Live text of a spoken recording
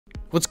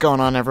What's going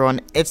on, everyone?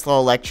 It's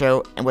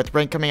LolElekktro, and with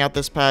rank coming out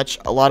this patch,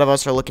 a lot of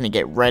us are looking to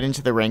get right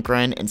into the rank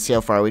grind and see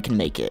how far we can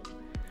make it.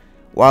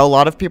 While a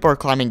lot of people are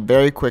climbing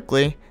very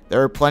quickly,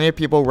 there are plenty of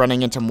people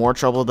running into more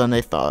trouble than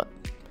they thought.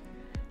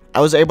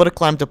 I was able to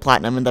climb to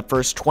Platinum in the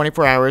first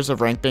 24 hours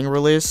of rank being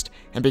released,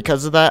 and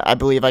because of that, I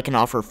believe I can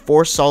offer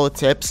 4 solid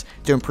tips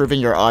to improving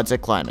your odds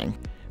at climbing.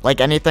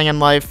 Like anything in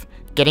life,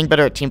 getting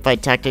better at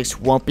teamfight tactics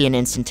won't be an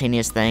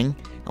instantaneous thing,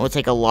 and will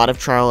take a lot of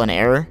trial and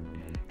error.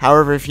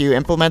 However, if you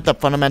implement the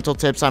fundamental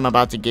tips I'm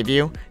about to give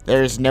you,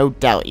 there is no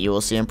doubt you will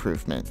see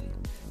improvement.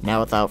 Now,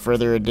 without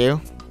further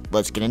ado,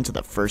 let's get into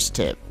the first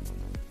tip.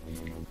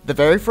 The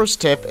very first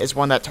tip is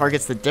one that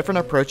targets the different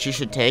approach you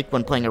should take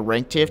when playing a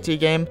ranked TFT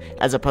game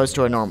as opposed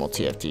to a normal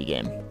TFT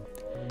game.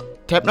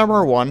 Tip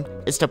number 1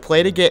 is to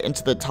play to get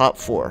into the top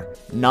 4,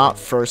 not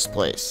first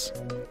place.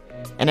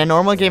 In a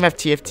normal game of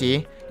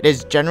TFT, it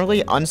is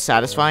generally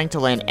unsatisfying to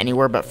land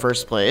anywhere but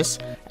first place,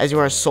 as you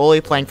are solely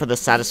playing for the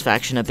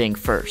satisfaction of being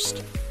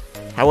first.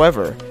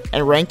 However,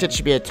 in ranked it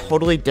should be a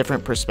totally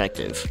different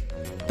perspective.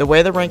 The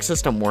way the rank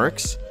system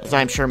works, as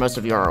I'm sure most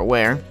of you are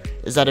aware,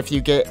 is that if you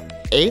get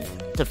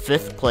 8th to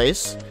 5th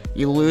place,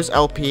 you lose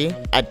LP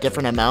at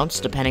different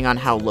amounts depending on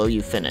how low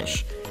you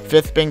finish,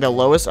 5th being the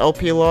lowest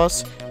LP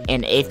loss,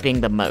 and 8th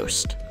being the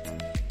most.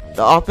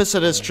 The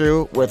opposite is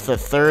true with the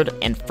 3rd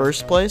and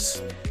 1st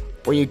place,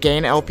 where you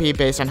gain LP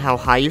based on how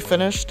high you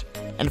finished,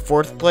 and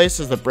 4th place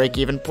is the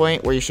break-even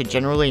point where you should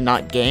generally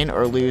not gain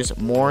or lose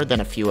more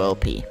than a few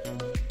LP.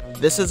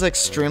 This is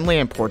extremely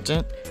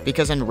important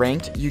because in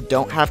ranked, you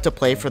don't have to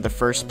play for the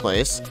first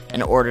place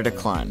in order to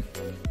climb.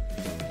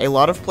 A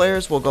lot of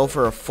players will go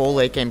for a full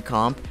late game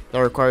comp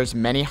that requires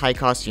many high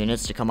cost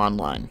units to come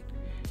online.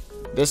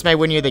 This may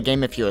win you the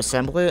game if you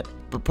assemble it,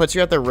 but puts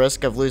you at the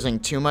risk of losing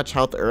too much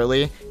health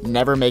early,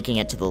 never making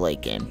it to the late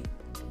game.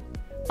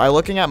 By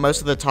looking at most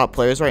of the top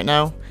players right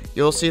now,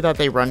 you'll see that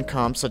they run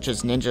comps such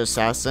as Ninja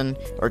Assassin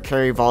or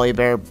Carry Volley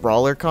Bear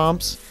Brawler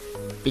comps,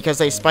 because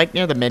they spike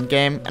near the mid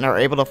game and are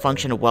able to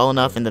function well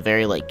enough in the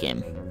very late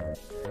game.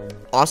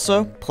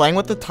 Also, playing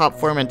with the top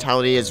 4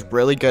 mentality is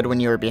really good when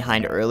you are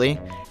behind early,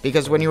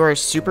 because when you are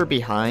super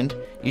behind,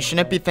 you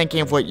shouldn't be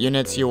thinking of what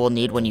units you will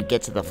need when you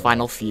get to the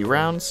final few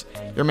rounds.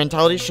 Your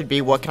mentality should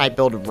be, what can I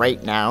build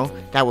right now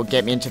that will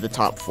get me into the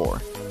top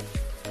 4.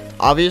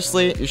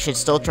 Obviously, you should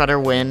still try to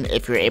win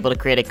if you're able to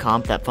create a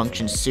comp that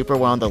functions super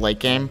well in the late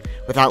game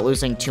without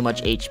losing too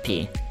much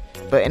HP.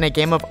 But in a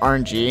game of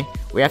RNG,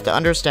 we have to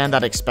understand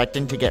that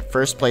expecting to get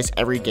first place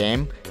every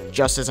game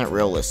just isn't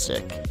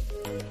realistic.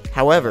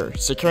 However,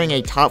 securing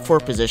a top 4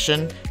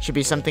 position should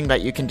be something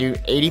that you can do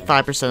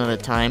 85% of the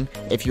time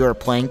if you are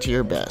playing to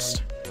your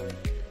best.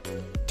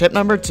 Tip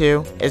number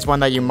 2 is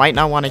one that you might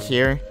not want to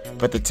hear,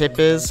 but the tip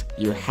is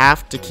you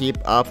have to keep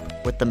up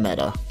with the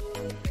meta.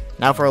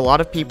 Now, for a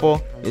lot of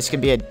people, this can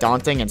be a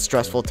daunting and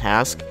stressful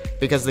task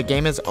because the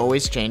game is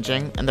always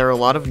changing and there are a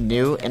lot of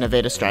new,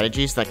 innovative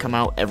strategies that come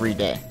out every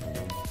day.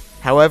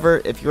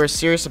 However, if you are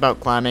serious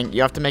about climbing,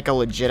 you have to make a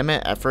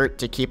legitimate effort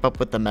to keep up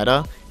with the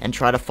meta and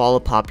try to follow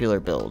popular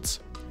builds.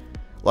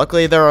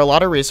 Luckily, there are a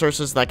lot of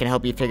resources that can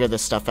help you figure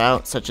this stuff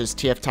out, such as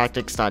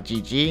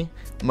tftactics.gg,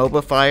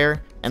 Mobifier,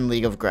 and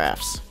League of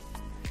Graphs.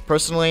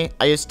 Personally,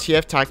 I use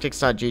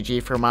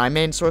tftactics.gg for my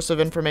main source of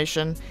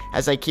information,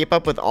 as I keep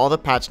up with all the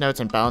patch notes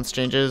and balance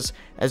changes,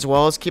 as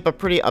well as keep a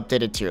pretty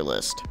updated tier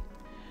list.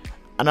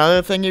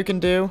 Another thing you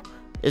can do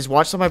is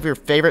watch some of your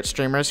favorite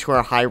streamers who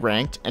are high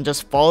ranked and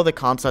just follow the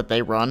comps that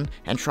they run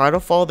and try to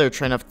follow their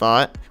train of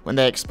thought when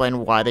they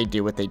explain why they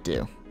do what they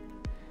do.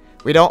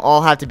 We don't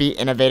all have to be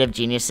innovative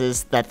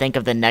geniuses that think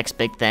of the next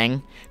big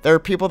thing. There are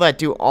people that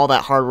do all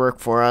that hard work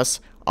for us.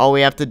 All we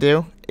have to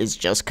do is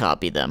just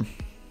copy them.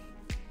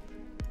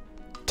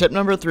 Tip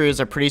number 3 is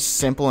a pretty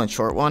simple and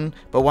short one,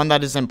 but one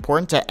that is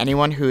important to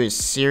anyone who is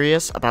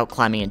serious about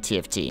climbing in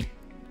TFT.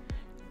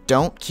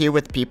 Don't queue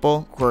with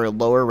people who are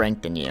lower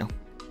ranked than you.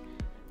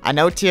 I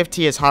know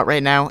TFT is hot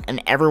right now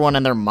and everyone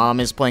and their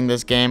mom is playing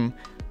this game,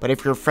 but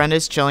if your friend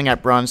is chilling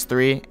at Bronze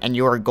 3 and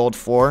you are Gold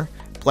 4,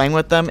 playing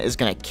with them is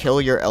going to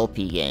kill your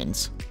LP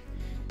gains.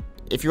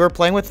 If you are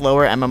playing with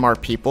lower MMR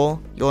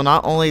people, you will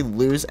not only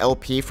lose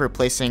LP for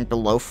placing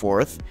below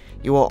 4th,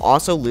 you will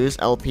also lose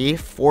LP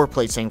for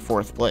placing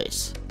 4th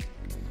place.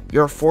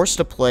 You are forced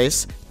to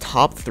place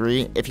top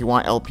 3 if you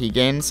want LP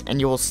gains, and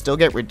you will still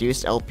get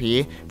reduced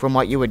LP from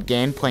what you would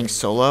gain playing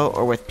solo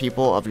or with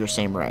people of your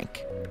same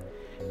rank.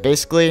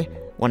 Basically,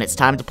 when it's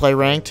time to play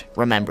ranked,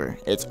 remember,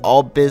 it's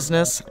all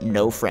business,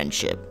 no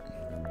friendship.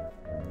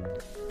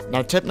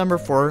 Now, tip number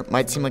 4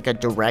 might seem like a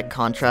direct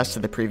contrast to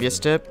the previous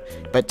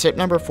tip, but tip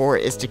number 4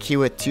 is to queue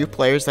with 2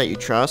 players that you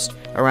trust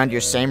around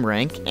your same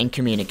rank and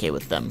communicate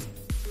with them.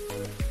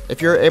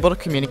 If you're able to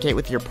communicate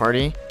with your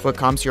party what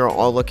comps you're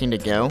all looking to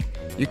go,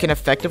 you can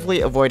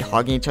effectively avoid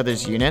hogging each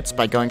other's units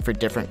by going for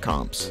different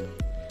comps.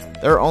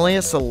 There are only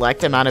a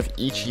select amount of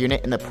each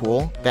unit in the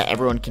pool that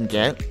everyone can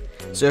get,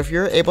 so if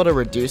you're able to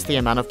reduce the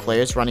amount of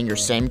players running your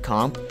same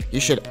comp, you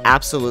should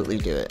absolutely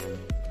do it.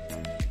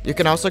 You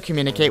can also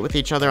communicate with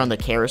each other on the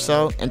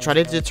carousel and try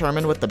to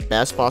determine what the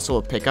best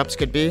possible pickups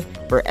could be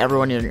for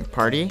everyone in your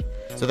party,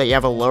 so that you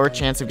have a lower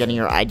chance of getting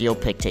your ideal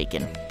pick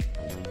taken.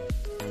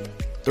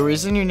 The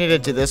reason you need to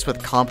do this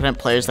with competent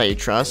players that you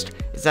trust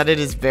is that it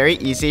is very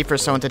easy for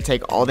someone to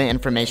take all the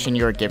information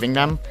you are giving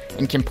them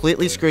and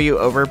completely screw you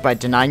over by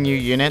denying you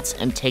units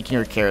and taking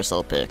your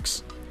carousel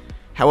picks.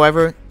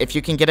 However, if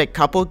you can get a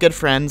couple good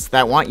friends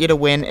that want you to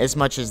win as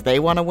much as they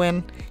want to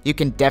win, you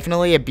can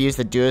definitely abuse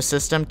the duo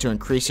system to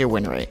increase your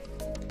win rate.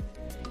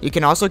 You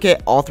can also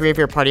get all 3 of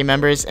your party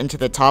members into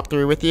the top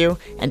 3 with you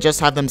and just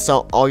have them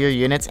sell all your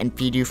units and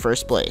feed you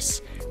first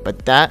place,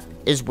 but that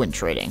is win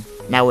trading.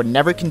 And I would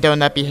never condone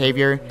that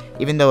behavior,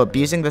 even though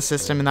abusing the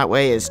system in that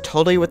way is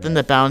totally within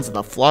the bounds of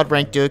the flawed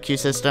ranked duo queue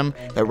system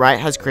that Riot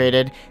has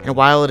created, and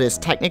while it is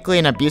technically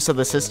an abuse of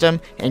the system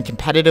and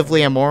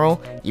competitively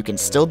immoral, you can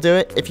still do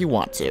it if you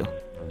want to.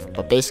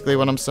 But basically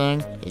what I'm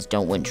saying is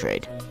don't win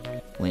trade.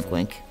 Wink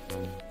wink.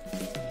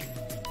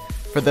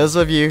 For those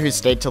of you who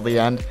stayed till the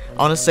end,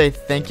 I want to say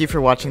thank you for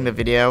watching the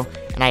video,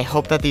 and I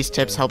hope that these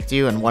tips helped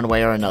you in one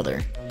way or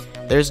another.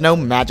 There's no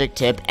magic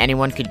tip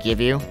anyone could give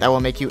you that will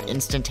make you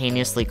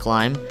instantaneously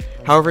climb.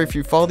 However, if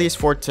you follow these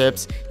 4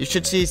 tips, you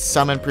should see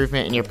some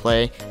improvement in your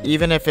play,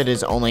 even if it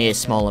is only a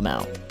small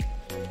amount.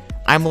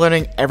 I'm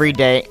learning every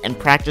day and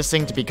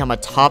practicing to become a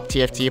top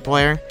TFT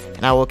player,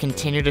 and I will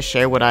continue to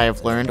share what I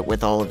have learned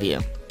with all of you.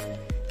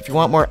 If you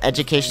want more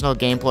educational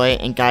gameplay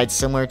and guides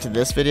similar to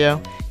this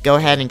video, go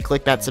ahead and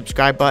click that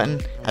subscribe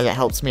button, as it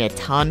helps me a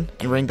ton,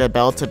 and ring the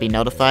bell to be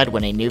notified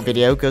when a new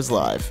video goes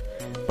live.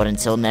 But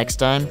until next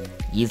time,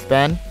 you've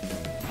been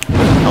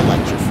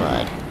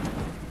electrified.